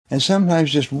And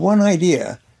sometimes just one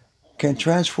idea can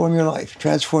transform your life,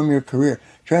 transform your career,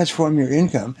 transform your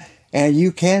income, and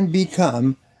you can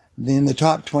become in the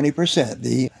top 20%,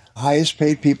 the highest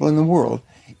paid people in the world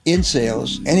in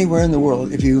sales anywhere in the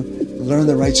world if you learn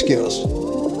the right skills.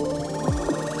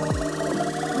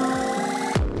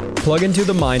 Plug into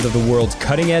the minds of the world's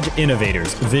cutting-edge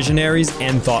innovators, visionaries,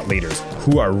 and thought leaders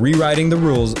who are rewriting the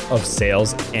rules of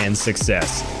sales and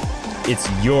success. It's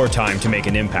your time to make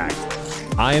an impact.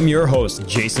 I am your host,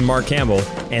 Jason Mark Campbell,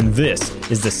 and this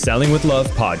is the Selling with Love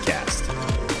podcast.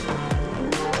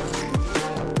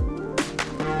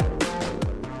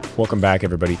 Welcome back,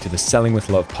 everybody, to the Selling with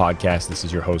Love podcast. This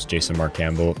is your host, Jason Mark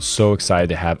Campbell. So excited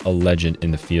to have a legend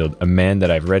in the field, a man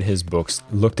that I've read his books,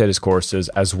 looked at his courses,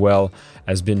 as well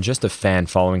as been just a fan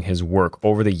following his work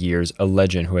over the years, a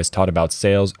legend who has taught about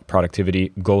sales,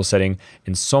 productivity, goal setting,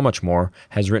 and so much more,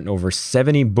 has written over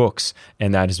 70 books,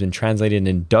 and that has been translated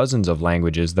in dozens of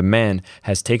languages. The man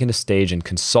has taken the stage and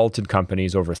consulted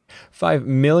companies. Over 5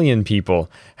 million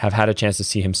people have had a chance to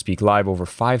see him speak live, over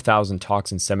 5,000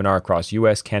 talks and seminars across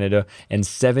US, Canada, and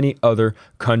 70 other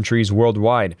countries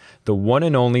worldwide. The one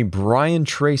and only Brian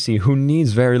Tracy, who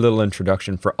needs very little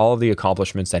introduction for all of the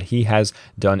accomplishments that he has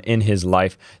done in his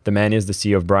life. The man is the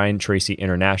CEO of Brian Tracy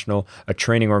International, a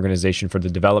training organization for the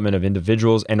development of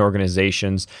individuals and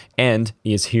organizations, and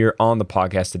he is here on the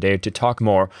podcast today to talk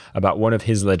more about one of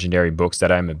his legendary books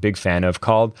that I'm a big fan of,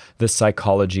 called The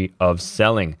Psychology of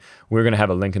Selling. We're going to have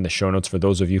a link in the show notes for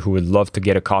those of you who would love to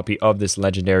get a copy of this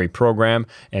legendary program.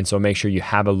 And so make sure you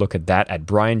have a look at that at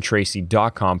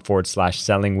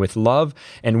briantracy.com/selling with love.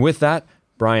 And with that,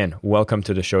 Brian, welcome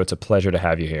to the show. It's a pleasure to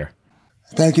have you here.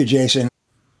 Thank you, Jason.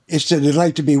 It's a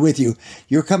delight to be with you.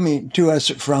 You're coming to us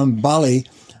from Bali.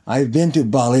 I've been to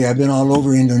Bali. I've been all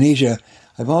over Indonesia.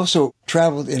 I've also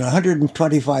traveled in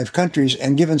 125 countries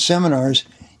and given seminars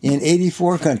in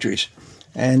 84 countries.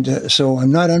 And so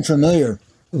I'm not unfamiliar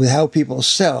with how people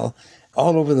sell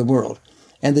all over the world.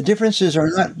 And the differences are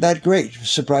not that great,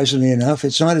 surprisingly enough.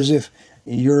 It's not as if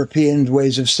European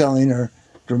ways of selling are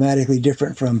dramatically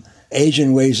different from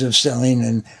Asian ways of selling,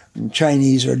 and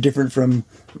Chinese are different from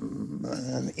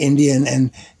Indian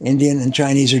and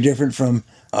Chinese are different from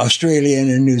Australian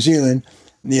and New Zealand.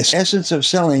 The essence of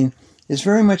selling is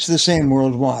very much the same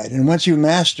worldwide. And once you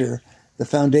master the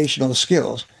foundational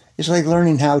skills, it's like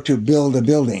learning how to build a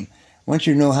building. Once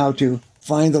you know how to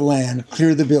find the land,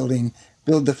 clear the building,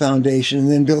 build the foundation,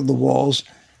 and then build the walls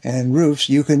and roofs,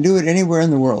 you can do it anywhere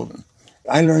in the world.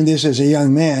 I learned this as a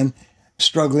young man,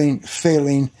 struggling,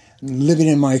 failing, living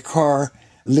in my car,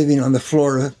 living on the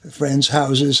floor of friends'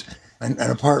 houses and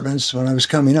apartments when I was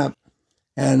coming up.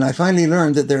 And I finally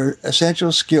learned that there are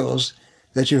essential skills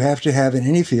that you have to have in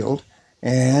any field.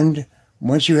 And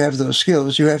once you have those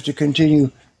skills, you have to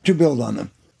continue to build on them.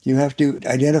 You have to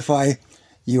identify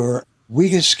your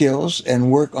weakest skills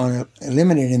and work on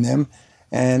eliminating them,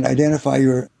 and identify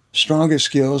your strongest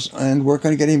skills and work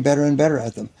on getting better and better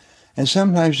at them. And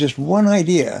sometimes just one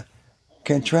idea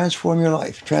can transform your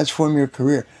life, transform your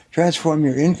career, transform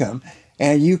your income,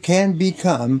 and you can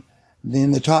become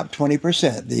in the top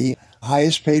 20%, the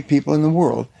highest paid people in the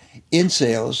world in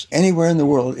sales anywhere in the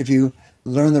world if you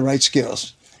learn the right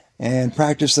skills and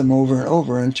practice them over and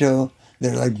over until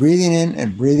they're like breathing in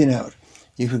and breathing out.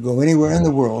 You could go anywhere in the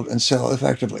world and sell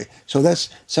effectively. So that's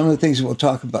some of the things we'll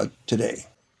talk about today.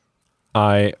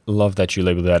 I love that you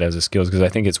label that as a skills, because I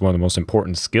think it's one of the most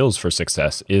important skills for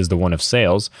success is the one of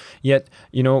sales. Yet,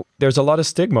 there's a lot of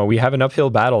stigma. We have an uphill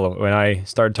battle. When I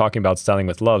started talking about selling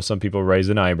with love, some people raise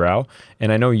an eyebrow.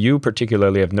 And I know you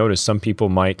particularly have noticed some people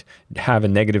might have a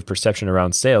negative perception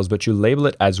around sales, but you label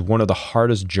it as one of the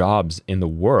hardest jobs in the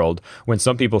world, when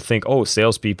some people think, oh,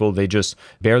 salespeople, they just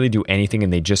barely do anything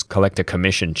and they just collect a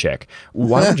commission check.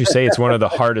 Why would you say it's one of the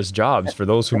hardest jobs for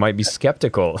those who might be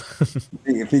skeptical?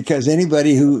 Because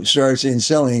anybody who starts in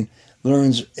selling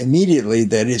learns immediately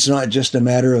that it's not just a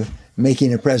matter of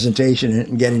making a presentation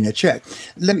and getting a check.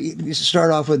 Let me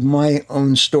start off with my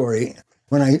own story.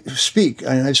 When I speak,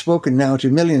 and I've spoken now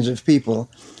to millions of people,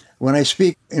 when I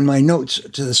speak in my notes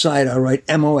to the side, I write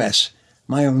MOS,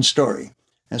 my own story.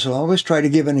 And so I always try to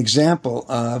give an example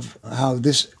of how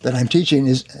this that I'm teaching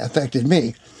has affected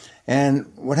me. And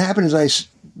what happened is I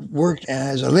worked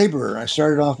as a laborer. I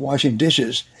started off washing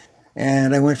dishes.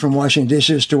 And I went from washing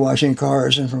dishes to washing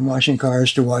cars, and from washing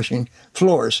cars to washing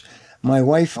floors. My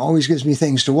wife always gives me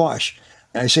things to wash.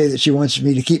 I say that she wants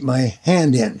me to keep my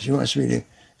hand in. She wants me to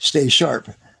stay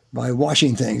sharp by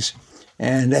washing things.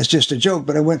 And that's just a joke.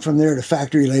 But I went from there to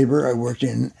factory labor. I worked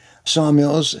in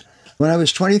sawmills. When I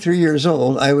was 23 years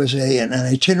old, I was an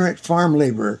itinerant farm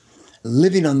laborer,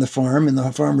 living on the farm in the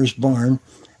farmer's barn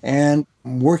and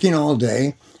working all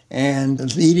day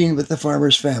and eating with the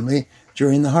farmer's family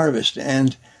during the harvest.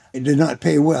 And it did not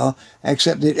pay well,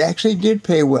 except it actually did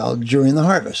pay well during the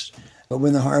harvest. But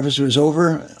when the harvest was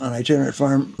over, an itinerant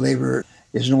farm laborer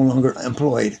is no longer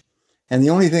employed. And the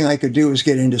only thing I could do was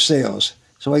get into sales.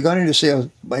 So I got into sales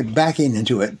by backing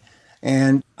into it.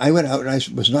 And I went out and I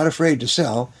was not afraid to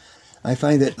sell. I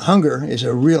find that hunger is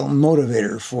a real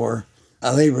motivator for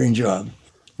a laboring job.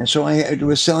 And so I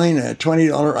was selling a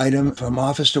 $20 item from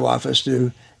office to office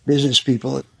to business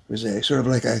people. It was a sort of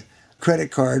like a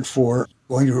credit card for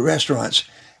going to restaurants.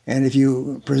 And if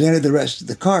you presented the rest of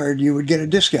the card, you would get a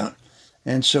discount.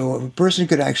 And so a person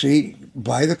could actually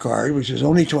buy the card, which is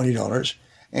only $20,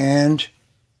 and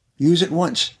use it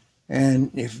once.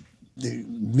 And if the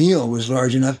meal was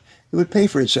large enough, it would pay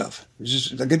for itself. It was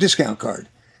just like a discount card.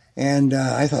 And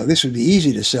I thought this would be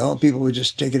easy to sell. People would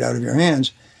just take it out of your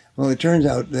hands. Well, it turns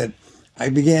out that I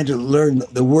began to learn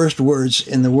the worst words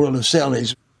in the world of selling,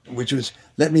 which was,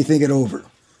 let me think it over.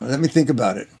 Let me think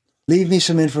about it. Leave me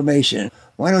some information.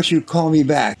 Why don't you call me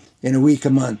back in a week, a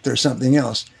month, or something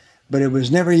else? But it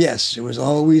was never yes. It was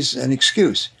always an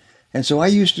excuse. And so I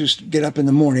used to get up in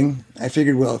the morning. I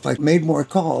figured, well, if I made more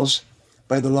calls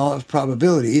by the law of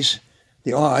probabilities,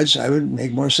 the odds, I would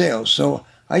make more sales. So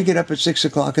I'd get up at 6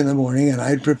 o'clock in the morning and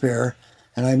I'd prepare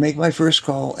and I'd make my first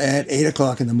call at 8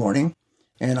 o'clock in the morning.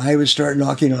 And I would start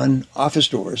knocking on office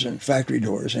doors and factory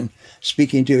doors and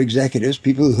speaking to executives,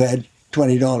 people who had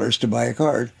 $20 to buy a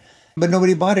card, but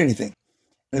nobody bought anything.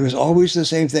 It was always the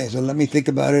same thing. So let me think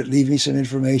about it. Leave me some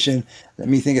information. Let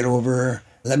me think it over.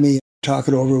 Let me talk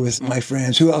it over with my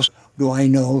friends. Who else do I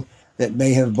know that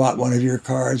may have bought one of your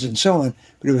cards and so on?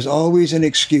 But it was always an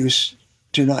excuse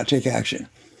to not take action.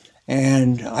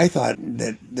 And I thought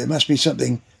that there must be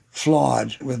something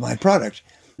flawed with my product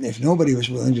if nobody was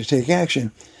willing to take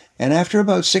action. And after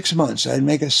about 6 months, I'd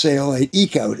make a sale. I'd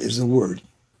eke out is the word,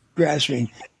 grasping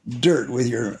dirt with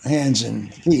your hands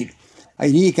and feet.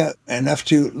 I'd eke out enough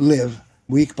to live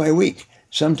week by week.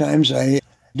 Sometimes I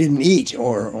didn't eat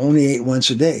or only ate once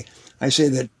a day. I say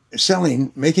that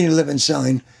selling, making a living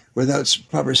selling without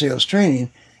proper sales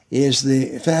training is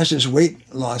the fastest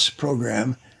weight loss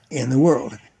program in the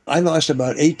world. I lost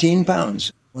about 18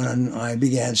 pounds when I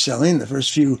began selling. The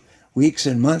first few weeks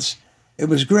and months, it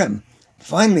was grim.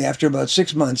 Finally, after about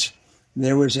 6 months,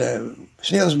 there was a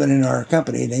salesman in our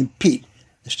company named Pete.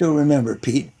 I still remember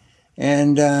Pete.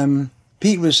 And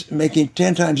Pete was making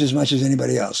 10 times as much as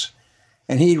anybody else.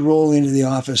 And he'd roll into the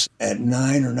office at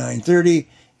 9 or 9:30.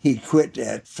 He'd quit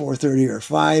at 4:30 or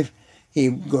 5.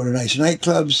 He'd go to nice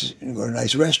nightclubs and go to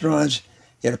nice restaurants.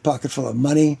 He had a pocket full of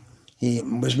money. He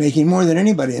was making more than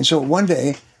anybody. And so one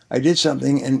day I did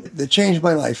something and that changed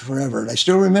my life forever. And I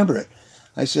still remember it.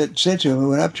 I said to him, I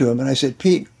went up to him and I said,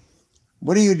 Pete,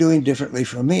 what are you doing differently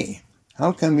from me?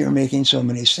 How come you're making so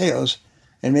many sales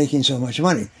and making so much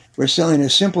money? We're selling a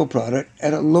simple product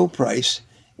at a low price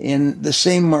in the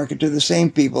same market to the same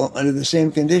people under the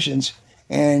same conditions,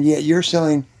 and yet you're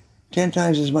selling 10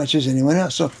 times as much as anyone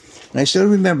else. So, and I still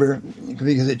remember,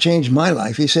 because it changed my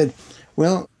life, he said,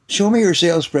 well, show me your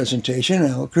sales presentation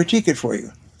and I'll critique it for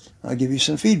you. I'll give you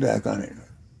some feedback on it.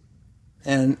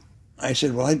 And I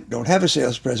said, well, I don't have a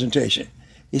sales presentation.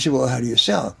 He said, well, how do you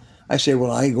sell? I say,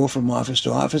 well, I go from office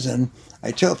to office and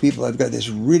I tell people I've got this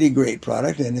really great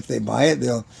product, and if they buy it,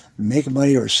 they'll make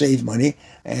money or save money,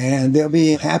 and they'll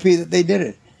be happy that they did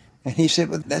it. And he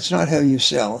said, but that's not how you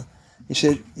sell. He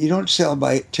said, you don't sell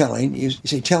by telling. You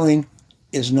say telling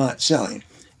is not selling.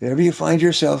 If ever you find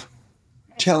yourself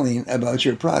telling about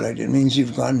your product, it means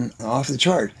you've gone off the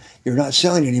chart. You're not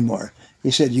selling anymore.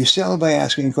 He said, you sell by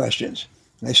asking questions.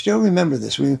 And I still remember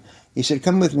this. He said,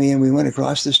 come with me, and we went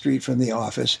across the street from the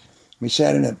office. We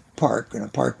sat in a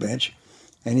park bench,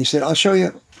 and he said, I'll show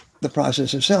you the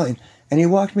process of selling. And he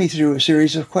walked me through a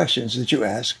series of questions that you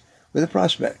ask with a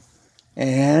prospect.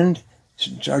 And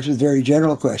it starts with very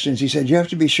general questions. He said, you have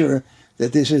to be sure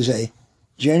that this is a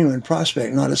genuine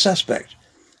prospect, not a suspect.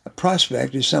 A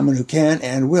prospect is someone who can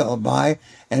and will buy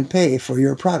and pay for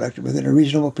your product within a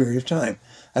reasonable period of time.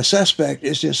 A suspect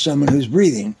is just someone who's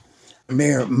breathing,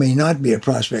 may or may not be a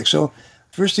prospect. So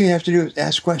first thing you have to do is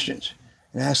ask questions.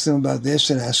 And ask them about this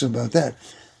and ask them about that.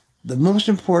 The most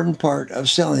important part of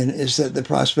selling is that the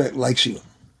prospect likes you,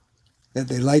 that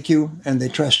they like you and they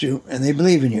trust you and they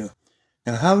believe in you.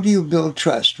 Now, how do you build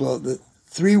trust? Well, the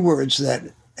 3 words that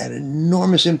had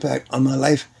enormous impact on my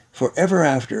life forever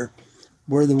after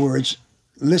were the words,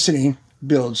 listening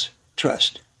builds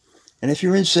trust. And if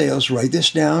you're in sales, write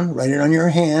this down, write it on your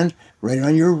hand, write it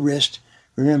on your wrist.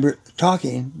 Remember,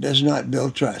 talking does not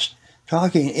build trust.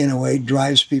 Talking, in a way,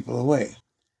 drives people away.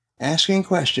 Asking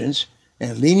questions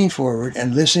And leaning forward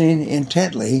and listening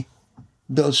intently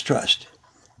builds trust.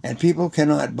 And people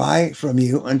cannot buy from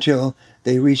you until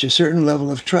they reach a certain level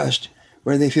of trust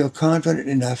where they feel confident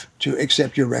enough to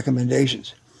accept your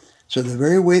recommendations. So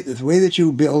the way that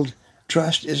you build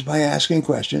trust is by asking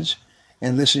questions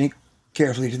and listening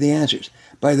carefully to the answers.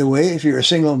 By the way, if you're a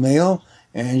single male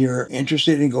and you're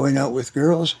interested in going out with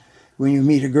girls, when you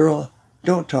meet a girl,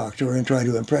 don't talk to her and try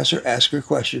to impress her. Ask her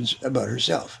questions about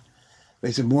herself.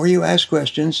 But the more you ask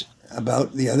questions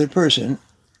about the other person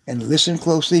and listen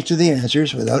closely to the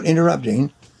answers without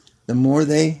interrupting, the more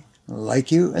they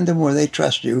like you and the more they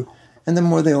trust you and the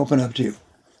more they open up to you.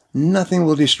 Nothing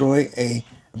will destroy a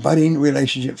budding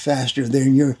relationship faster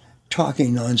than you're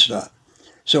talking nonstop.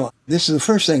 So this is the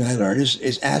first thing I learned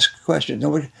is ask questions. Now,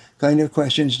 what kind of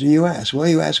questions do you ask? Well,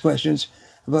 you ask questions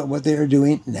about what they are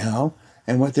doing now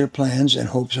and what their plans and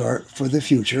hopes are for the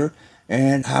future,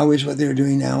 and how is what they're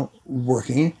doing now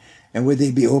working, and would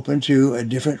they be open to a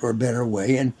different or better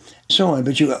way, and so on.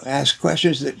 But you ask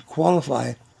questions that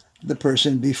qualify the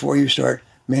person before you start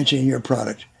mentioning your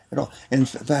product at all. In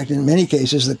fact, in many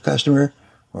cases, the customer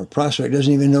or prospect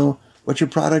doesn't even know what your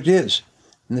product is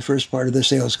in the first part of the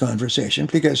sales conversation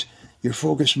because you're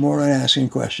focused more on asking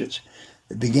questions.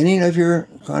 The beginning of your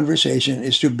conversation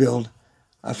is to build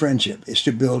a friendship, is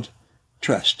to build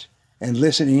trust. And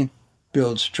listening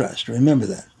builds trust. Remember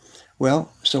that.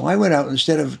 Well, so I went out,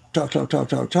 instead of talk,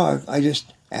 I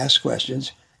just asked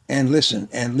questions and listened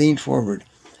and leaned forward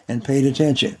and paid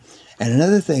attention. And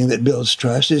another thing that builds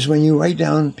trust is when you write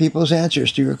down people's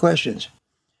answers to your questions.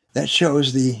 That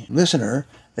shows the listener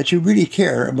that you really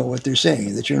care about what they're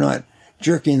saying, that you're not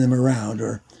jerking them around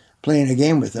or playing a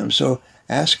game with them. So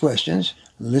ask questions,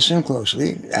 listen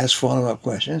closely, ask follow-up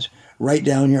questions, write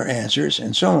down your answers,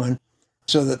 and so on,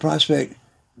 so the prospect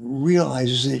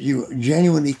realizes that you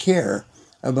genuinely care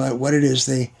about what it is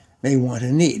they may want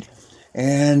and need.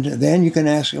 And then you can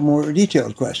ask more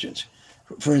detailed questions.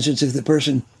 For instance, if the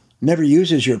person never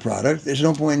uses your product, there's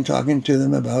no point in talking to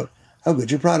them about how good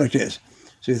your product is.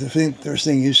 So the first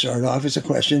thing you start off is a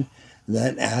question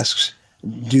that asks,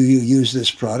 do you use this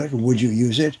product? Would you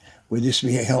use it? Would this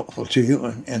be helpful to you?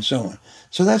 And so on.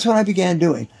 So that's what I began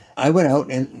doing. I went out,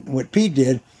 and what Pete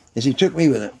did is he took me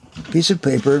with a piece of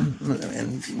paper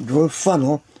and drew a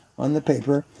funnel on the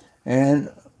paper,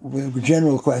 and with a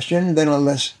general question, then a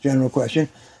less general question,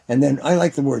 and then I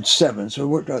like the word 7. So it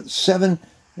worked out 7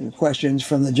 questions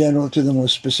from the general to the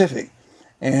most specific.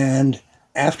 And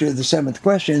after the 7th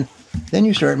question, then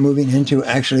you start moving into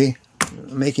actually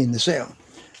making the sale.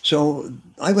 So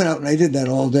I went out and I did that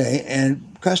all day,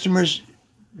 and customers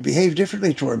behaved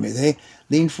differently toward me. They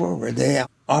leaned forward. They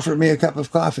offered me a cup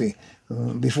of coffee.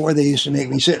 Before, they used to make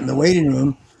me sit in the waiting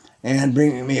room and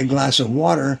bring me a glass of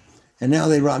water, and now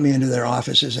they brought me into their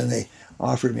offices and they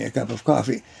offered me a cup of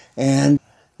coffee. And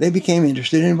they became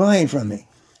interested in buying from me.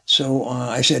 So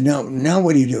I said, now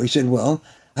what do you do? He said, well,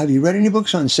 have you read any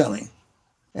books on selling?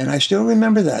 And I still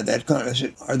remember that. I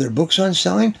said, are there books on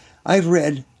selling? I've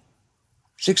read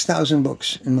 6,000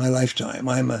 books in my lifetime.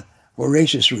 I'm a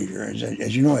voracious reader.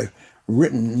 As you know, I've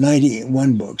written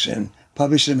 91 books and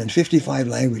published them in 55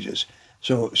 languages.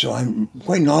 So I'm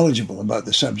quite knowledgeable about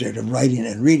the subject of writing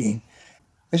and reading.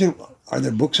 I said, are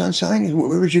there books on selling?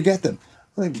 Where would you get them?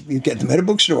 Well, you get them at a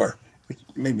bookstore, which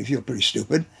made me feel pretty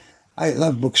stupid. I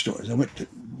love bookstores.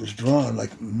 Was drawn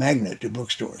like a magnet to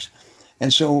bookstores.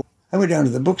 And so I went down to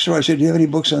the bookstore. I said, do you have any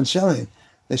books on selling?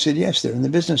 They said, yes, they're in the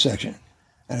business section.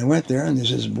 And I went there, and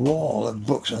there's this wall of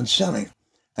books on selling.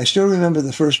 I still remember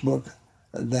the first book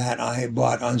that I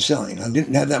bought on selling. I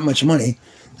didn't have that much money.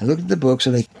 I looked at the books,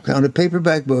 and I found a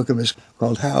paperback book. It was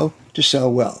called How to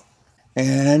Sell Well.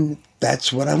 And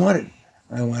that's what I wanted.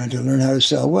 I wanted to learn how to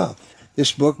sell well.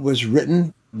 This book was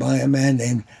written by a man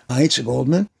named Heinz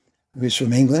Goldman, who's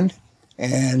from England.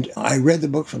 And I read the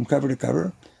book from cover to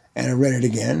cover, and I read it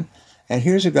again. And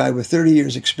here's a guy with 30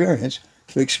 years experience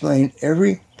who explained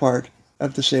every part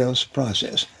of the sales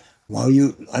process. While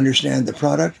you understand the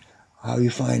product, how you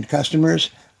find customers,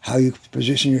 how you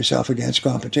position yourself against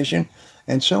competition,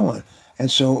 and so on. And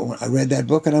so I read that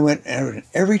book, and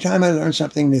every time I learned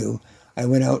something new, I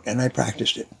went out and I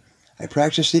practiced it. I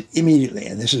practiced it immediately,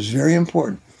 and this is very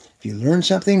important. If you learn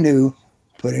something new,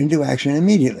 put it into action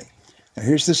immediately. Now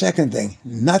here's the second thing.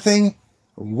 Nothing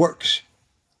works.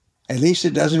 At least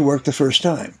it doesn't work the first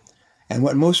time. And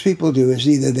what most people do is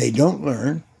either they don't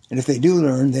learn, and if they do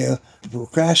learn, they'll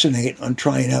procrastinate on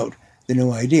trying out the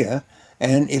new idea.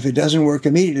 And if it doesn't work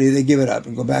immediately, they give it up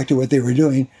and go back to what they were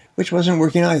doing, which wasn't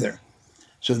working either.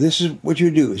 So this is what you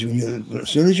do, is as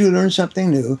soon as you learn something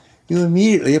new, you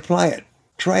immediately apply it.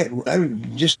 try it. I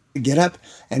would just get up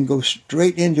and go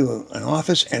straight into an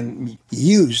office and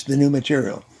use the new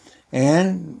material.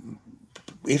 And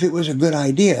if it was a good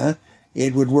idea,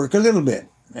 it would work a little bit.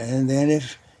 And then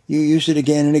if you used it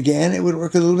again and again, it would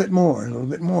work a little bit more, and a little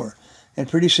bit more. And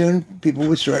pretty soon, people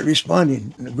would start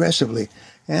responding aggressively.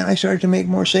 And I started to make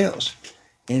more sales.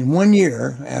 In 1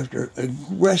 year, after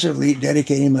aggressively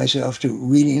dedicating myself to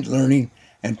reading, learning,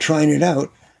 and trying it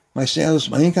out, my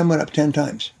income went up 10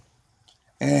 times.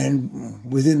 And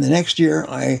within the next year,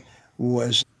 I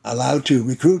was allowed to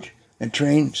recruit and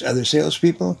train other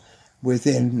salespeople.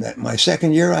 Within my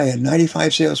second year, I had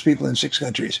 95 salespeople in 6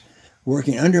 countries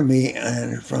working under me,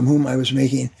 and from whom I was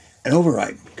making an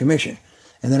override commission.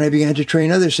 And then I began to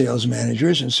train other sales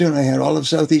managers, and soon I had all of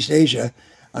Southeast Asia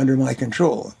under my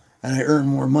control. And I earned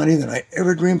more money than I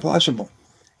ever dreamed possible.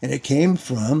 And it came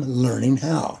from learning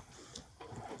how.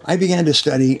 I began to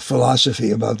study philosophy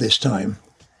about this time.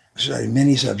 I studied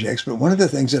many subjects, but one of the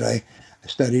things that I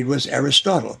studied was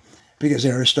Aristotle, because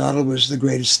Aristotle was the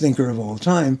greatest thinker of all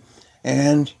time.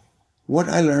 And what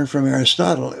I learned from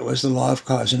Aristotle was the law of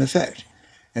cause and effect.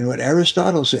 And what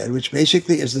Aristotle said, which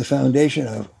basically is the foundation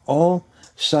of all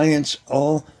science,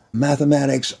 all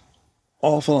mathematics,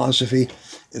 all philosophy,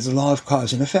 is the law of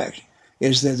cause and effect,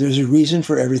 is that there's a reason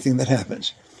for everything that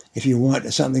happens. If you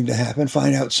want something to happen,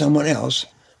 find out someone else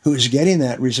who is getting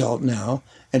that result now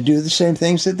and do the same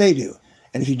things that they do.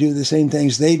 And if you do the same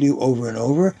things they do over and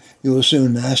over, you will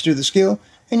soon master the skill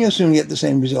and you'll soon get the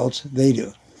same results they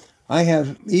do. I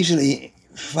have easily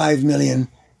 5 million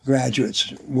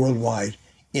graduates worldwide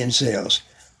in sales.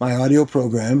 My audio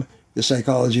program, The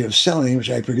Psychology of Selling,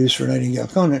 which I produced for Nightingale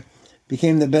Conant,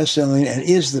 became the best-selling and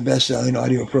is the best-selling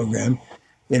audio program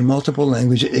in multiple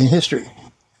languages in history.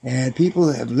 And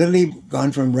people have literally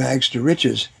gone from rags to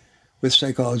riches with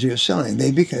Psychology of Selling.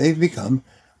 They've become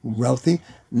wealthy.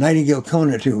 Nightingale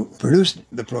Conant, who produced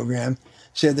the program,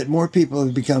 said that more people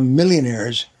have become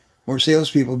millionaires, more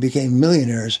salespeople became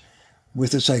millionaires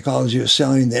with the Psychology of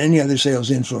Selling than any other sales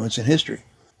influence in history.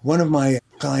 One of my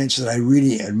clients that I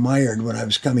really admired when I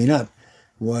was coming up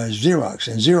was Xerox.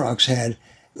 And Xerox had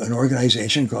an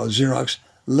organization called Xerox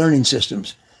Learning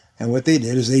Systems. And what they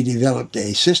did is they developed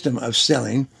a system of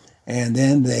selling, and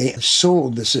then they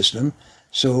sold the system.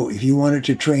 So if you wanted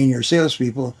to train your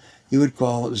salespeople, you would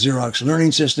call Xerox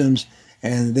Learning Systems,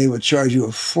 and they would charge you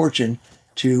a fortune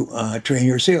to train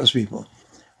your salespeople.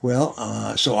 Well,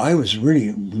 so I was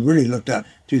really looked up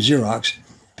to Xerox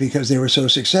because they were so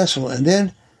successful. And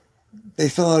then they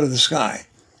fell out of the sky,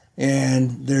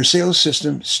 and their sales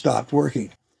system stopped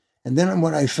working. And then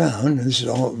what I found, and this is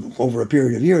all over a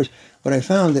period of years, but I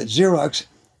found that Xerox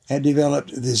had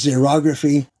developed the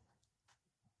xerography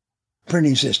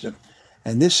printing system.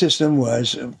 And this system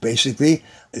was basically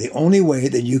the only way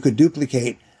that you could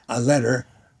duplicate a letter,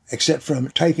 except from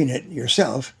typing it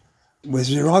yourself, with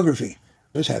xerography.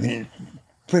 It was having it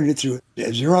printed through a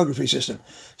xerography system.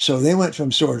 So they went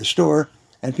from store to store,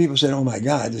 and people said, oh my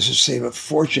God, this is save a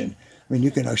fortune. I mean,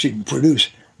 you can actually produce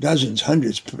dozens,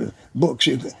 hundreds of books.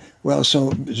 Well,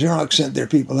 so Xerox sent their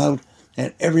people out,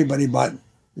 and everybody bought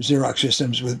Xerox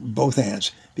systems with both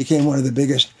hands. Became one of the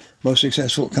biggest, most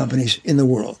successful companies in the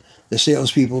world. The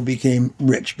salespeople became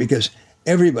rich because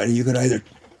everybody, you could either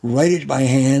write it by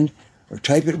hand or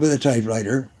type it with a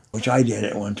typewriter, which I did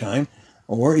at one time,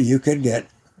 or you could get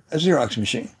a Xerox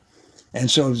machine. And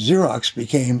so Xerox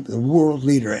became the world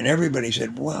leader, and everybody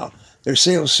said, wow, their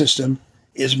sales system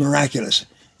is miraculous.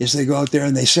 Is they go out there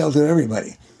and they sell to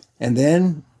everybody. And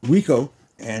then Ricoh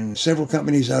and several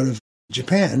companies out of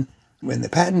Japan, when the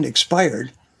patent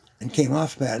expired and came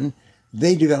off patent,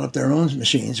 they developed their own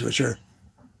machines, which are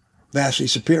vastly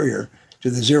superior to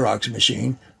the Xerox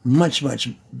machine, much, much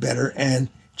better and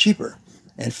cheaper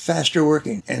and faster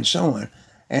working and so on.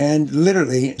 And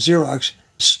literally, Xerox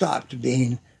stopped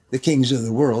being the kings of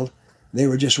the world. They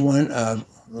were just one of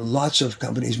lots of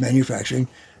companies manufacturing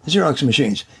Xerox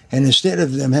machines. And instead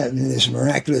of them having this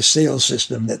miraculous sales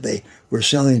system that they were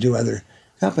selling to other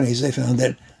companies, they found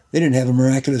that they didn't have a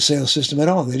miraculous sales system at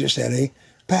all. They just had a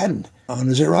patent on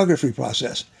the xerography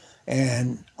process.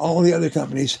 And all the other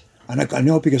companies, and I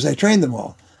know because I trained them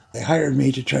all, they hired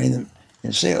me to train them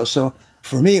in sales. So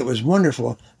for me, it was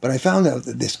wonderful. But I found out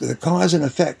that the cause and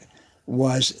effect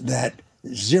was that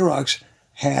Xerox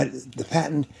had the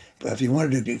patent. If you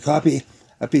wanted to copy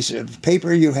a piece of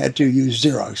paper, you had to use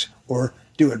Xerox or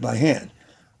do it by hand.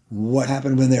 What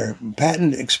happened when their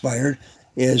patent expired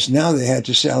is now they had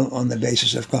to sell on the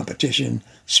basis of competition,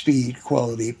 speed,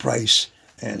 quality, price,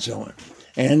 and so on.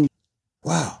 And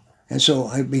wow. And so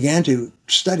I began to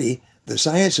study the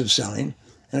science of selling,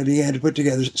 and I began to put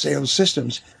together sales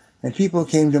systems And people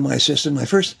came to my system. My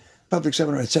first public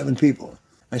seminar had 7 people.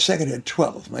 My second had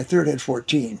 12. My third had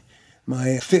 14.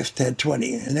 My fifth had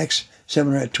 20. The next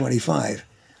seminar had 25.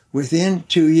 Within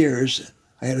 2 years,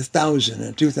 I had 1,000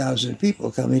 and 2,000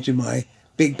 people coming to my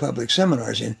big public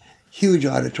seminars in huge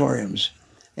auditoriums.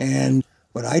 And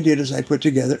what I did is I put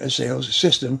together a sales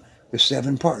system with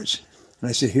 7 parts. And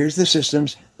I said, here's the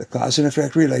systems, the cause and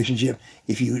effect relationship.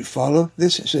 If you follow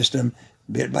this system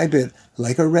bit by bit,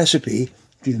 like a recipe,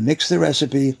 if you mix the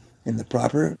recipe in the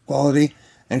proper quality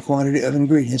and quantity of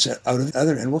ingredients, out of the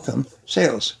other end will come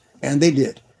sales. And they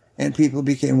did. And people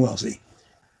became wealthy.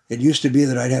 It used to be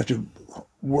that I'd have to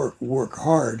work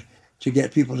hard to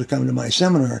get people to come to my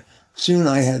seminar. Soon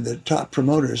I had the top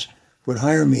promoters would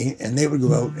hire me, and they would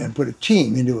go out and put a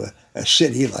team into a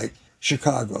city like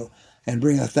Chicago and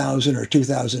bring 1,000 or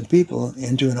 2,000 people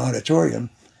into an auditorium,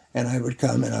 and I would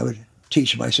come and I would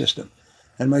teach my system.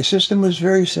 And my system was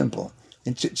very simple.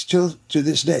 It's still to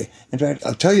this day. In fact,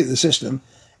 I'll tell you the system,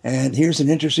 and here's an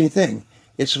interesting thing.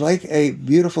 It's like a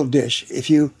beautiful dish. If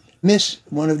you miss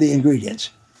one of the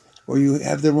ingredients, or you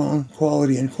have the wrong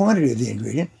quality and quantity of the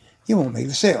ingredient, you won't make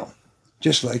the sale.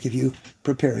 Just like if you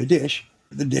prepare a dish,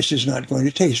 the dish is not going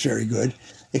to taste very good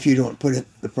if you don't put in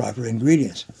the proper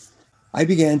ingredients. I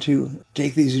began to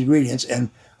take these ingredients,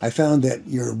 and I found that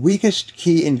your weakest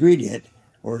key ingredient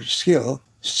or skill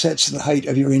sets the height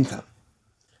of your income.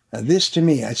 Now this to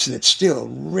me, it still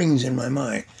rings in my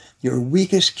mind. Your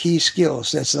weakest key skill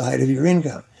sets the height of your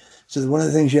income. So one of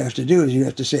the things you have to do is you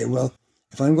have to say, well,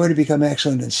 if I'm going to become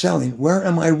excellent in selling, where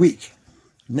am I weak?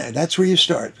 Now, that's where you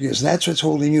start, because that's what's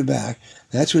holding you back.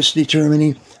 That's what's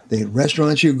determining the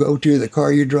restaurants you go to, the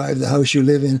car you drive, the house you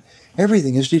live in.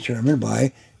 Everything is determined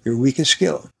by your weakest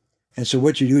skill. And so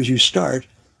what you do is you start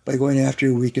by going after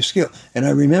your weakest skill. And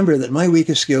I remember that my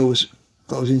weakest skill was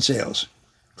closing sales,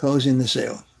 closing the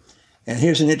sale. And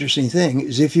here's an interesting thing,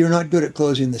 is if you're not good at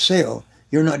closing the sale,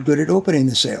 you're not good at opening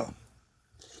the sale.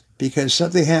 Because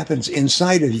something happens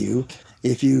inside of you.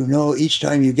 If you know each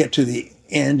time you get to the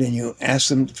end and you ask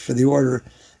them for the order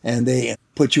and they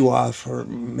put you off or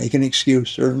make an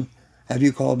excuse or have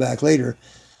you call back later,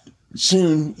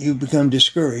 soon you become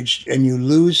discouraged and you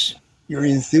lose your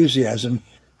enthusiasm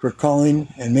for calling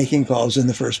and making calls in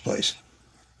the first place.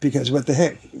 Because what the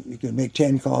heck, you can make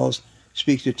 10 calls,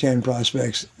 speak to 10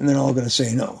 prospects, and they're all going to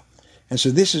say no. And so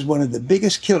this is one of the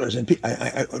biggest killers, and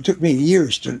it took me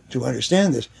years to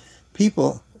understand this.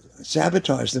 People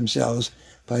sabotage themselves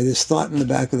by this thought in the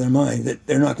back of their mind that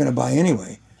they're not going to buy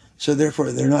anyway. So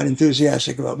therefore, they're not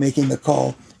enthusiastic about making the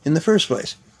call in the first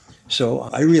place. So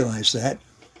I realized that,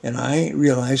 and I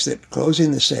realized that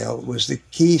closing the sale was the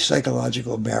key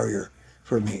psychological barrier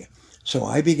for me. So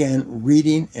I began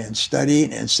reading and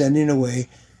studying and sending away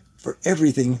for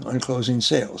everything on closing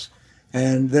sales.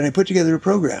 And then I put together a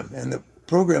program, and the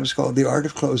program is called The Art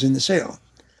of Closing the Sale.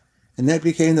 And that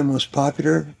became the most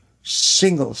popular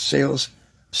single sales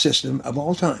system of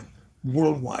all time,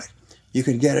 worldwide. You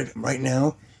can get it right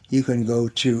now. You can go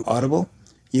to Audible.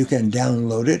 You can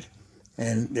download it.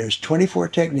 And there's 24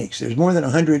 techniques. There's more than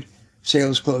 100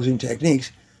 sales closing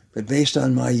techniques, but based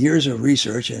on my years of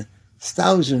research and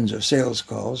thousands of sales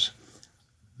calls,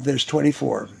 there's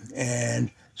 24.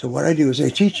 And so what I do is I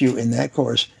teach you in that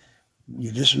course.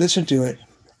 You just listen to it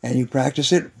and you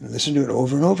practice it, listen to it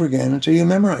over and over again until you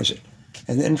memorize it.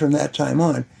 And then from that time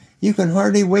on, you can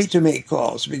hardly wait to make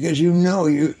calls because you know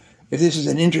if this is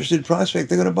an interested prospect,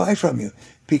 they're going to buy from you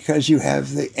because you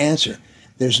have the answer.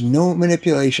 There's no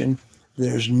manipulation.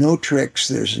 There's no tricks.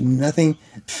 There's nothing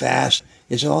fast.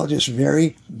 It's all just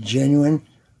very genuine,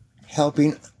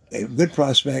 helping a good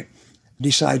prospect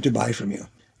decide to buy from you.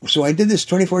 So I did this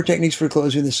 24 techniques for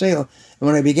closing the sale. And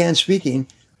when I began speaking,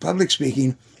 public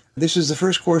speaking, this is the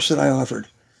first course that I offered.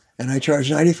 And I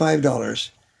charged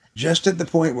 $95. Just at the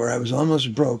point where I was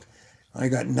almost broke, I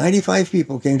got 95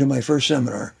 people came to my first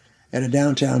seminar at a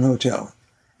downtown hotel.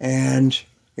 And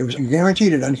it was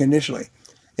guaranteed it unconditionally.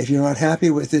 If you're not happy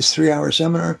with this 3-hour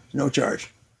seminar, no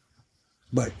charge.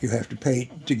 But you have to pay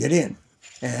to get in.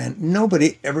 And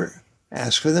nobody ever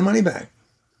asked for the money back.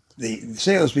 The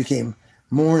sales became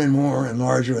more and more and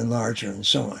larger and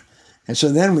so on. And so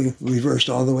then we reversed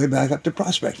all the way back up to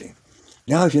prospecting.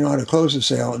 Now if you know how to close the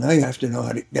sale, now you have to know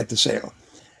how to get the sale.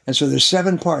 And so there's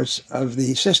 7 parts of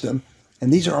the system,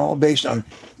 and these are all based on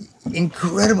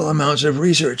incredible amounts of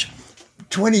research.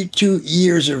 22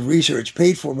 years of research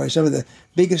paid for by some of the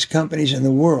biggest companies in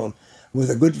the world with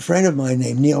a good friend of mine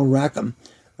named Neil Rackham.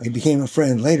 He became a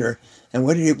friend later, and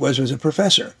what he was a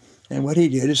professor. And what he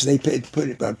did is they put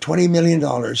about $20 million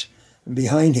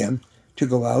behind him to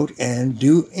go out and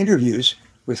do interviews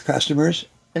with customers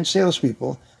and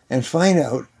salespeople and find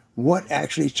out what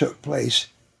actually took place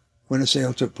when a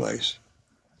sale took place.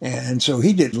 And so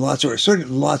he did lots of work, so did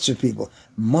lots of people.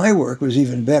 My work was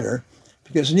even better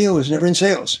because Neil was never in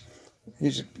sales.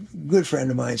 He's a good friend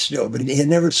of mine still, but he had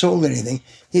never sold anything.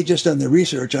 He'd just done the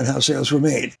research on how sales were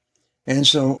made. And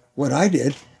so what I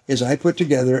did is I put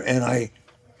together and I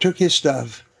took his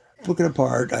stuff, took it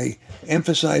apart, I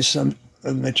emphasized some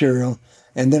of the material,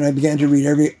 and then I began to read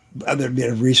every other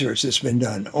bit of research that's been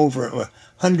done over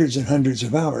hundreds and hundreds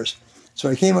of hours. So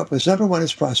I came up with number one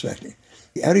is prospecting.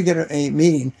 How do you get a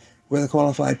meeting with a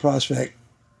qualified prospect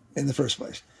in the first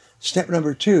place? Step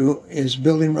number two is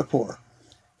building rapport.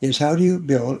 Is how do you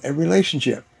build a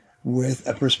relationship with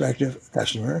a prospective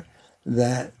customer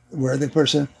where the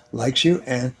person likes you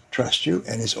and trusts you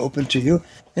and is open to you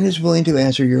and is willing to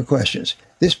answer your questions.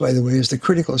 This, by the way, is the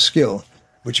critical skill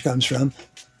which comes from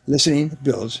listening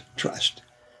builds trust.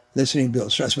 Listening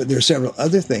builds trust, but there are several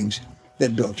other things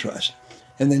that build trust.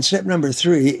 And then step number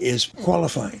three is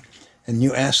qualifying. And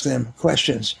you ask them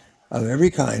questions of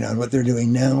every kind on what they're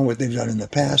doing now, what they've done in the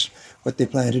past, what they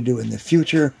plan to do in the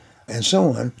future, and so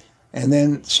on. And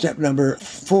then step number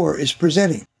four is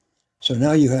presenting. So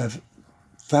now you have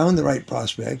found the right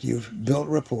prospect, you've built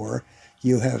rapport,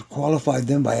 you have qualified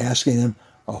them by asking them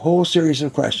a whole series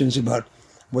of questions about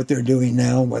what they're doing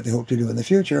now, what they hope to do in the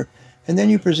future, and then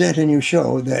you present and you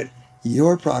show that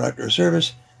your product or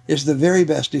service is the very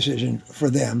best decision for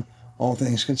them, all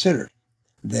things considered.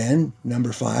 Then,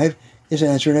 number five is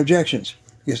answering objections,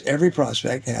 because every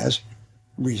prospect has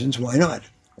reasons why not.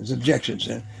 There's objections,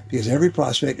 and because every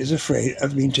prospect is afraid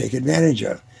of being taken advantage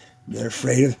of. They're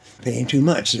afraid of paying too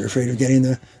much. They're afraid of getting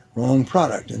the wrong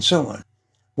product, and so on.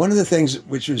 One of the things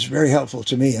which was very helpful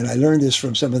to me, and I learned this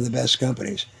from some of the best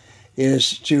companies,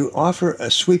 is to offer a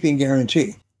sweeping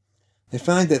guarantee. They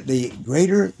find that the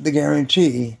greater the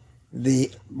guarantee,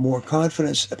 the more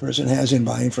confidence a person has in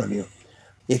buying from you.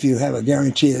 If you have a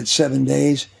guarantee that's 7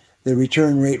 days, the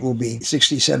return rate will be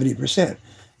 60, 70%.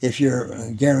 If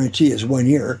your guarantee is 1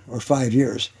 year or 5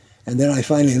 years, and then I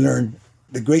finally learned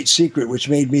the great secret which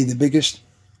made me the biggest,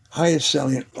 highest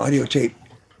selling audio tape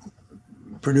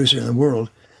producer in the world,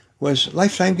 was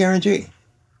lifetime guarantee.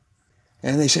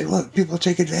 And they said, well, people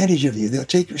take advantage of you. They'll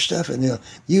take your stuff and they'll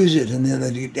use it and then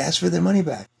they'll ask for their money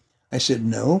back. I said,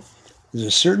 no, there's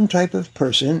a certain type of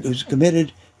person who's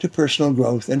committed to personal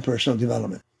growth and personal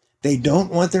development. They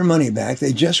don't want their money back.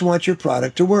 They just want your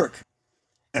product to work.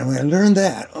 And when I learned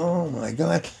that, oh my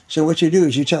God. So what you do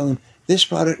is you tell them, this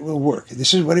product will work.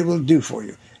 This is what it will do for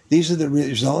you. These are the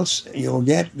results you'll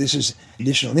get. This is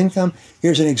additional income.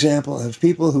 Here's an example of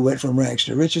people who went from rags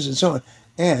to riches and so on.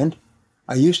 And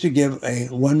I used to give a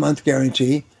 1 month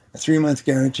guarantee, a 3 month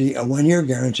guarantee, a 1 year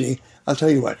guarantee. I'll tell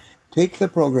you what, take the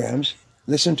programs,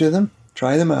 listen to them,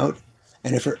 try them out.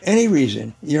 And if for any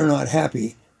reason you're not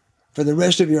happy, for the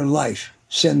rest of your life,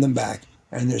 send them back.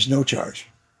 And there's no charge.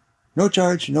 No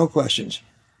charge, no questions.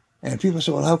 And people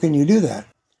say, well, how can you do that?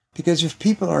 Because if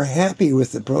people are happy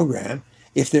with the program,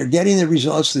 if they're getting the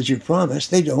results that you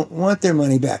promised, they don't want their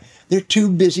money back. They're too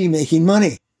busy making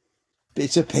money.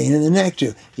 It's a pain in the neck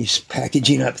to he's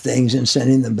packaging up things and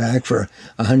sending them back for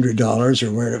 $100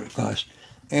 or whatever it costs.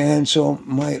 And so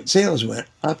my sales went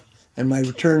up and my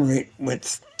return rate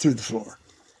went through the floor.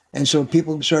 And so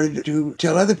people started to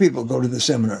tell other people, go to the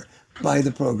seminar, buy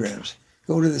the programs,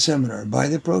 go to the seminar, buy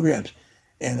the programs.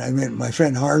 And I met my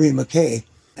friend Harvey McKay,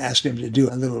 asked him to do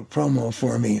a little promo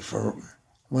for me for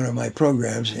one of my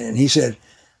programs. And he said,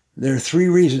 there are 3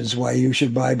 reasons why you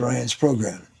should buy Brian's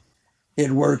program.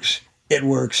 It works, it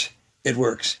works, it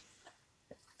works.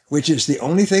 Which is the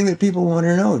only thing that people want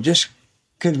to know. Just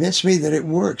convince me that it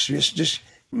works. Just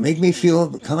make me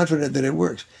feel confident that it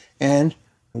works. And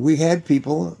we had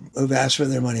people who've asked for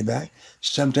their money back.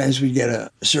 Sometimes we get a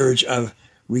surge of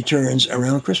returns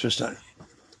around Christmas time.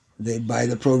 They'd buy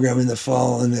the program in the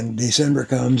fall, and then December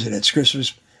comes, and it's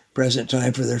Christmas present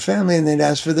time for their family, and they'd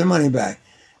ask for their money back.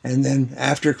 And then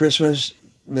after Christmas,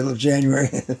 middle of January,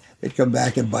 they'd come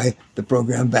back and buy the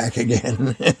program back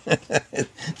again.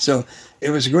 So it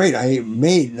was great. I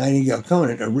made Nightingale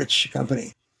Conant a rich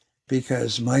company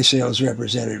because my sales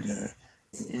represented an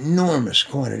enormous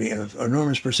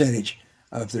percentage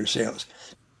of their sales.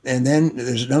 And then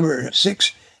there's number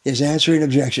 6 is answering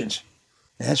objections.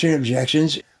 Answering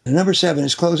objections. And number 7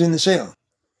 is closing the sale.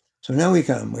 So now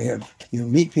you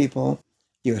meet people,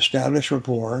 you establish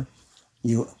rapport,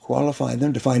 you qualify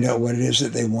them to find out what it is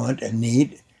that they want and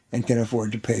need and can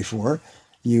afford to pay for.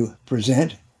 You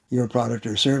present your product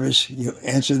or service, you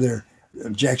answer their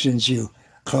objections, you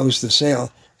close the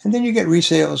sale, and then you get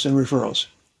resales and referrals.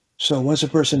 So once a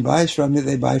person buys from you,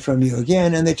 they buy from you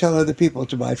again, and they tell other people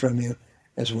to buy from you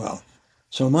as well.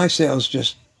 So my sales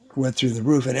just went through the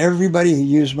roof, and everybody who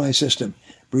used my system,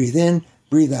 breathe in,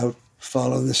 breathe out,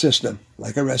 follow the system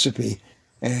like a recipe,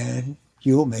 and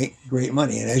you will make great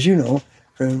money. And as you know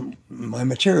from my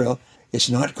material, it's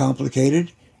not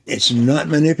complicated, it's not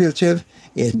manipulative,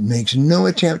 it makes no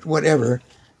attempt whatever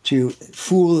to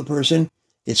fool the person.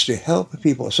 It's to help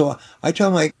people. So I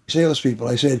tell my salespeople,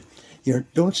 I said,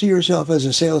 don't see yourself as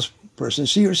a salesperson,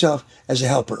 see yourself as a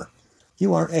helper.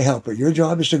 You are a helper. Your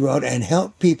job is to go out and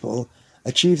help people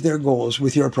achieve their goals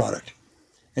with your product.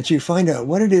 And so you find out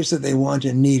what it is that they want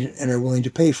and need and are willing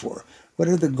to pay for. What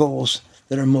are the goals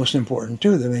that are most important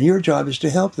to them? And your job is to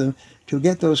help them to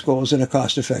get those goals in a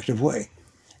cost-effective way.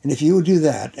 And if you do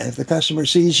that, and if the customer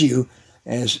sees you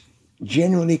as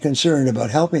genuinely concerned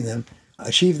about helping them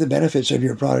achieve the benefits of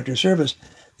your product or service,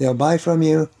 they'll buy from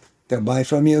you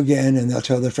again, and they'll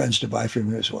tell their friends to buy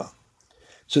from you as well.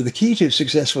 So the key to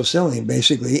successful selling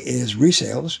basically is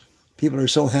resales. People are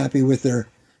so happy with their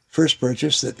first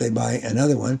purchase that they buy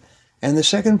another one. And the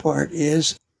second part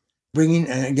is bringing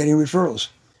and getting referrals.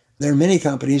 There are many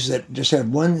companies that just have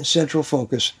one central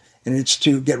focus, and it's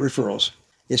to get referrals.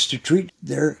 It's to treat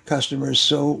their customers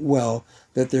so well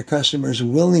that their customers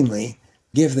willingly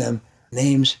give them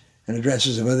names and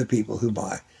addresses of other people who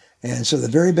buy. And so the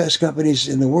very best companies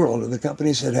in the world are the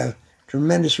companies that have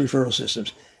tremendous referral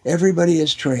systems. Everybody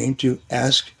is trained to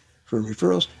ask for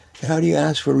referrals. How do you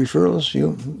ask for referrals?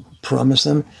 You promise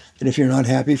them that if you're not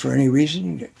happy for any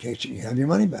reason, you have your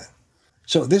money back.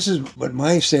 So this is what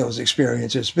my sales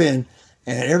experience has been.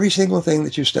 And every single thing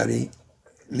that you study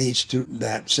leads to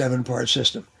that 7-part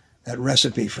system, that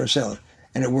recipe for selling.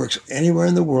 And it works anywhere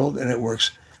in the world, and it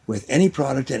works with any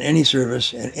product and any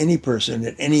service and any person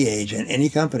at any age and any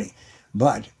company.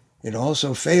 But it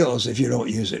also fails if you don't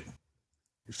use it.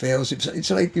 It fails.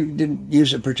 It's like you didn't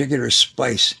use a particular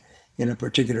spice in a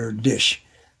particular dish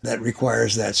that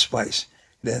requires that spice.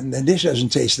 Then the dish doesn't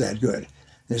taste that good.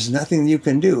 There's nothing you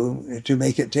can do to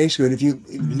make it taste good if you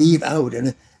leave out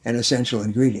an essential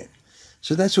ingredient.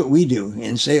 So that's what we do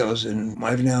in sales. And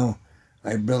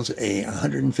I've built a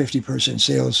 150-person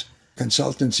sales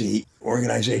consultancy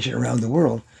organization around the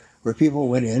world where people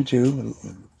went into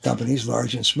companies,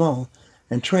 large and small,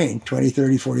 and trained 20,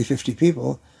 30, 40, 50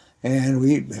 people. And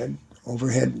we had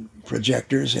overhead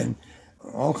projectors and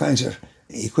all kinds of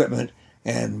equipment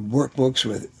and workbooks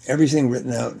with everything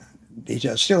written out,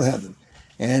 details, still have them.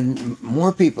 And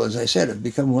more people, as I said, have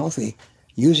become wealthy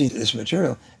using this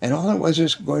material. And all it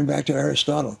was going back to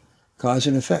Aristotle, cause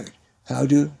and effect. How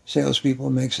do salespeople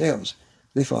make sales?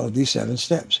 They follow these 7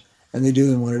 steps, and they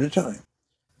do them one at a time.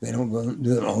 They don't go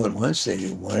do them all at once. They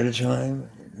do one at a time.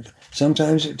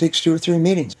 Sometimes it takes 2 or 3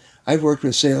 meetings. I've worked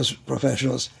with sales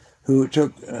professionals who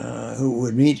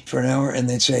would meet for an hour, and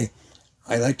they'd say,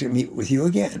 I'd like to meet with you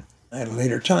again at a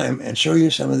later time and show you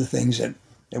some of the things that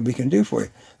we can do for you.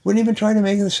 Wouldn't even try to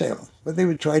make the sale. What they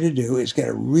would try to do is get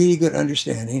a really good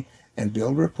understanding and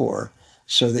build rapport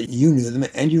so that you knew them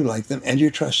and you liked them and you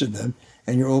trusted them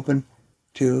and you're open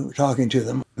to talking to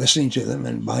them, listening to them,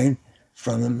 and buying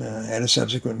from them at a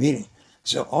subsequent meeting.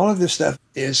 So all of this stuff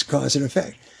is cause and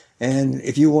effect. And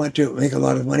if you want to make a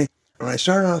lot of money, when I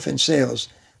started off in sales,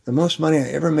 the most money I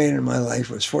ever made in my life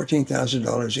was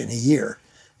 $14,000 in a year.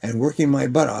 And working my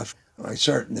butt off, I'd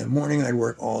start in the morning, I'd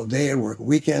work all day, I'd work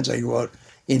weekends, I'd go out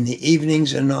in the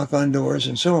evenings and knock on doors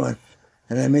and so on.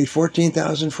 And I made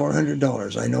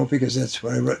 $14,400. I know because that's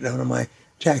what I wrote down on my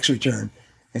tax return.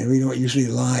 And we don't usually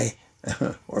lie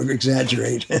or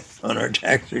exaggerate on our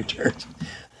tax returns.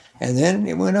 And then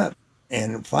it went up.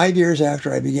 And 5 years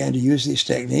after I began to use these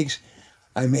techniques,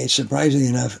 I made, surprisingly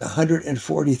enough,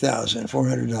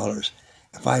 $140,400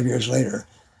 5 years later.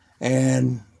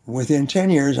 And within 10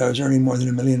 years, I was earning more than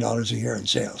 $1 million a year in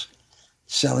sales,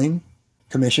 selling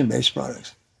commission-based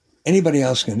products. Anybody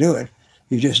else can do it.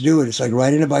 You just do it. It's like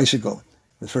riding a bicycle.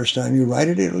 The first time you ride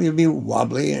it, you'll be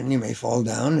wobbly and you may fall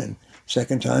down. And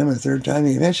second time and third time,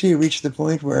 eventually you reach the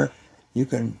point where you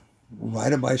can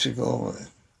ride a bicycle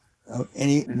without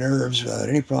any nerves, without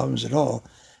any problems at all.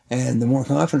 And the more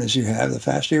confidence you have, the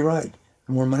faster you ride,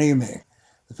 the more money you make,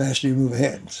 the faster you move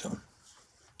ahead. So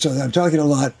I'm talking a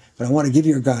lot, but I want to give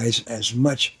your guys as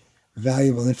much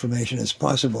valuable information as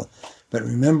possible. But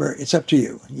remember, it's up to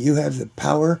you. You have the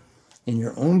power in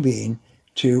your own being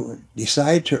to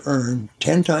decide to earn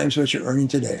 10 times what you're earning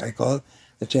today. I call it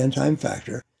the 10-time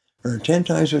factor. Earn 10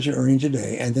 times what you're earning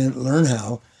today, and then learn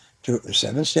how to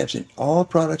 7 steps in all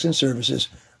products and services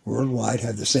worldwide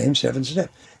have the same 7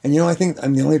 steps. And I think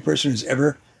I'm the only person who's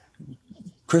ever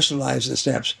crystallized the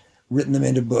steps, written them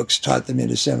into books, taught them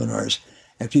into seminars,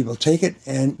 and people take it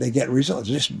and they get results.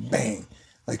 Just bang,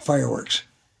 like fireworks.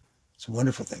 It's a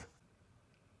wonderful thing.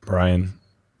 Brian,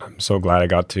 I'm so glad I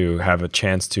got to have a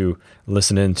chance to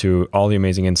listen into all the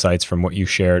amazing insights from what you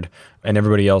shared, and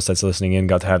everybody else that's listening in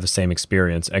got to have the same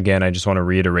experience. Again, I just want to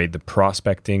reiterate the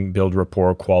prospecting, build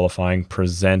rapport, qualifying,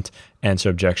 present, answer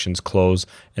objections, close.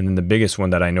 And then the biggest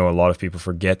one that I know a lot of people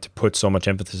forget to put so much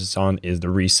emphasis on is the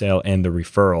resale and the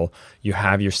referral. You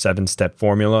have your 7-step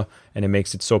formula, and it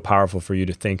makes it so powerful for you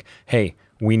to think, hey,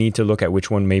 we need to look at which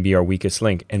one may be our weakest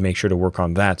link and make sure to work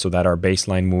on that so that our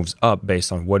baseline moves up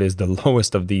based on what is the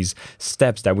lowest of these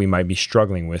steps that we might be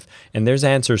struggling with. And there's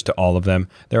answers to all of them.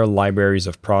 There are libraries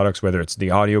of products, whether it's the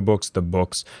audiobooks, the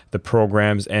books, the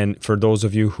programs. And for those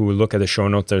of you who look at the show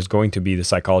notes, there's going to be the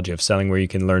Psychology of Selling, where you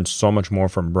can learn so much more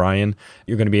from Brian.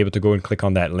 You're going to be able to go and click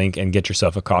on that link and get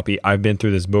yourself a copy. I've been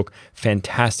through this book.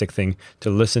 Fantastic thing to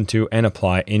listen to and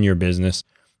apply in your business.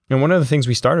 And one of the things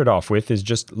we started off with is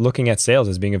just looking at sales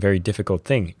as being a very difficult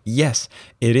thing. Yes,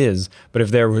 it is. But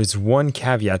if there was one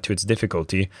caveat to its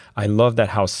difficulty, I love that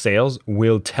how sales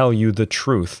will tell you the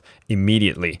truth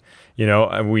immediately. You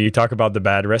know, we talk about the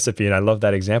bad recipe, and I love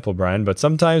that example, Brian. But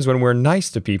sometimes when we're nice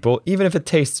to people, even if it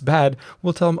tastes bad,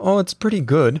 we'll tell them, oh, it's pretty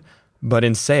good. But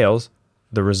in sales,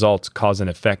 the results, cause and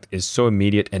effect is so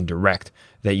immediate and direct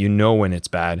that you know when it's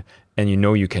bad and you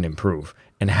know you can improve.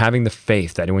 And having the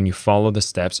faith that when you follow the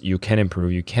steps, you can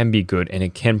improve, you can be good, and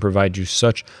it can provide you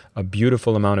such a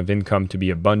beautiful amount of income to be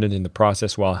abundant in the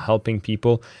process while helping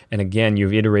people. And again,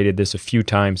 you've iterated this a few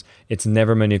times. It's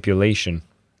never manipulation.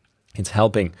 It's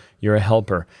helping. You're a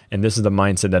helper. And this is the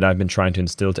mindset that I've been trying to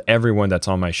instill to everyone that's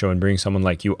on my show, and bring someone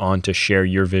like you on to share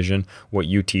your vision. What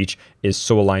you teach is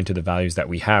so aligned to the values that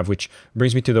we have, which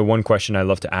brings me to the one question I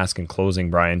love to ask in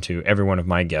closing, Brian, to every one of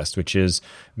my guests, which is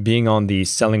being on the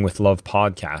Selling with Love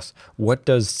podcast. What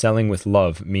does selling with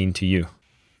love mean to you?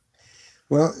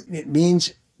 Well, it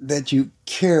means that you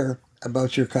care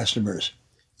about your customers.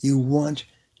 You want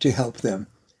to help them.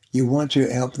 You want to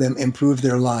help them improve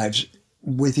their lives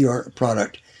with your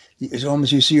product. It's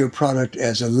almost, you see your product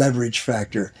as a leverage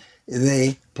factor.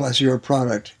 They plus your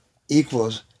product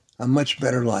equals a much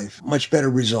better life, much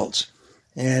better results.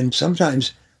 And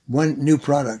sometimes one new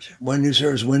product, one new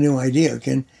service, one new idea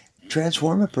can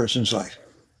transform a person's life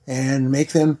and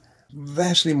make them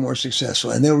vastly more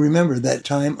successful. And they'll remember that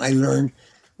time I learned,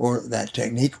 or that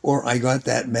technique, or I got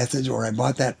that method, or I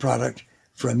bought that product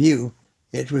from you.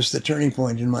 It was the turning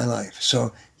point in my life.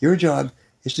 So your job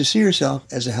is to see yourself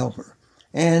as a helper.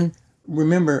 And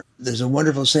remember, there's a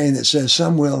wonderful saying that says,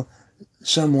 some will,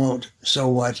 some won't, so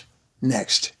what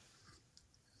next?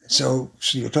 So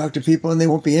you'll talk to people and they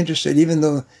won't be interested, even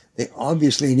though they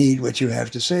obviously need what you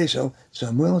have to say. So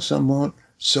some will, some won't,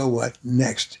 so what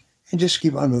next? And just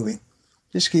keep on moving.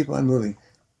 Just keep on moving.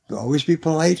 Always be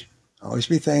polite, always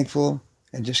be thankful,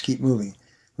 and just keep moving.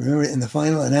 Remember, in the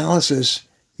final analysis,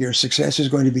 your success is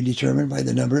going to be determined by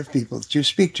the number of people that you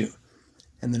speak to,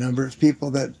 and the number of people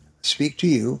that speak to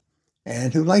you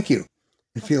and who like you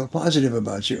and feel positive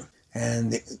about you.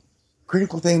 And the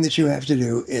critical thing that you have to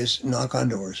do is knock on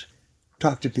doors,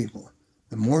 talk to people.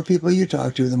 The more people you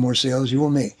talk to, the more sales you will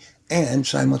make. And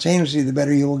simultaneously, the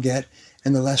better you will get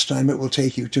and the less time it will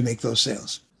take you to make those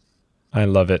sales. I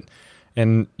love it.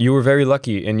 And you were very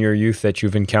lucky in your youth that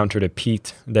you've encountered a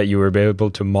Pete that you were able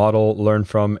to model, learn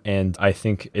from. And I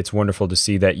think it's wonderful to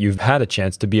see that you've had a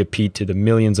chance to be a Pete to the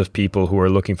millions of people who are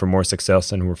looking for more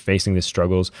success and who are facing these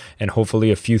struggles. And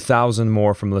hopefully a few thousand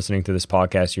more from listening to this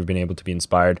podcast, you've been able to be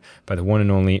inspired by the one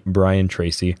and only Brian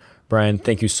Tracy. Brian,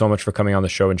 thank you so much for coming on the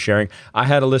show and sharing. I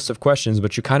had a list of questions,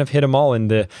 but you kind of hit them all in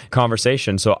the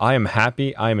conversation. So I am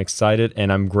happy, I am excited,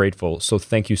 and I'm grateful. So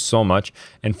thank you so much.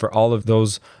 And for all of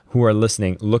those who are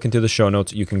listening, look into the show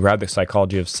notes. You can grab the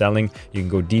Psychology of Selling. You can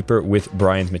go deeper with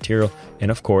Brian's material.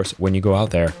 And of course, when you go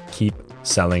out there, keep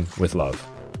selling with love.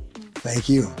 Thank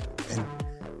you.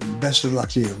 And best of luck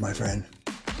to you, my friend.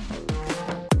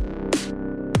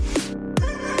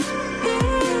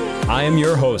 I am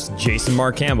your host, Jason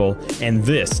Mark Campbell, and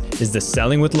this is the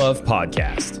Selling with Love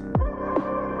podcast.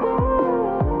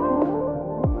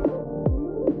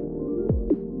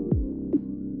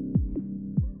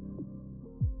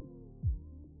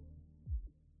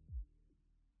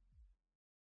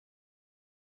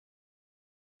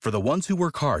 For the ones who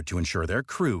work hard to ensure their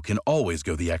crew can always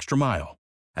go the extra mile,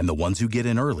 and the ones who get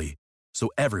in early so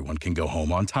everyone can go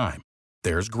home on time,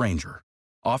 there's Grainger,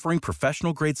 offering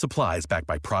professional-grade supplies backed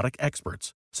by product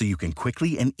experts so you can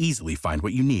quickly and easily find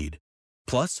what you need.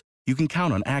 Plus, you can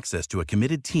count on access to a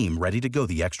committed team ready to go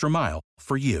the extra mile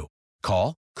for you.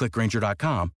 Call, click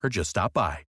Grainger.com, or just stop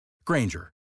by.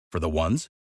 Grainger, for the ones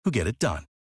who get it done.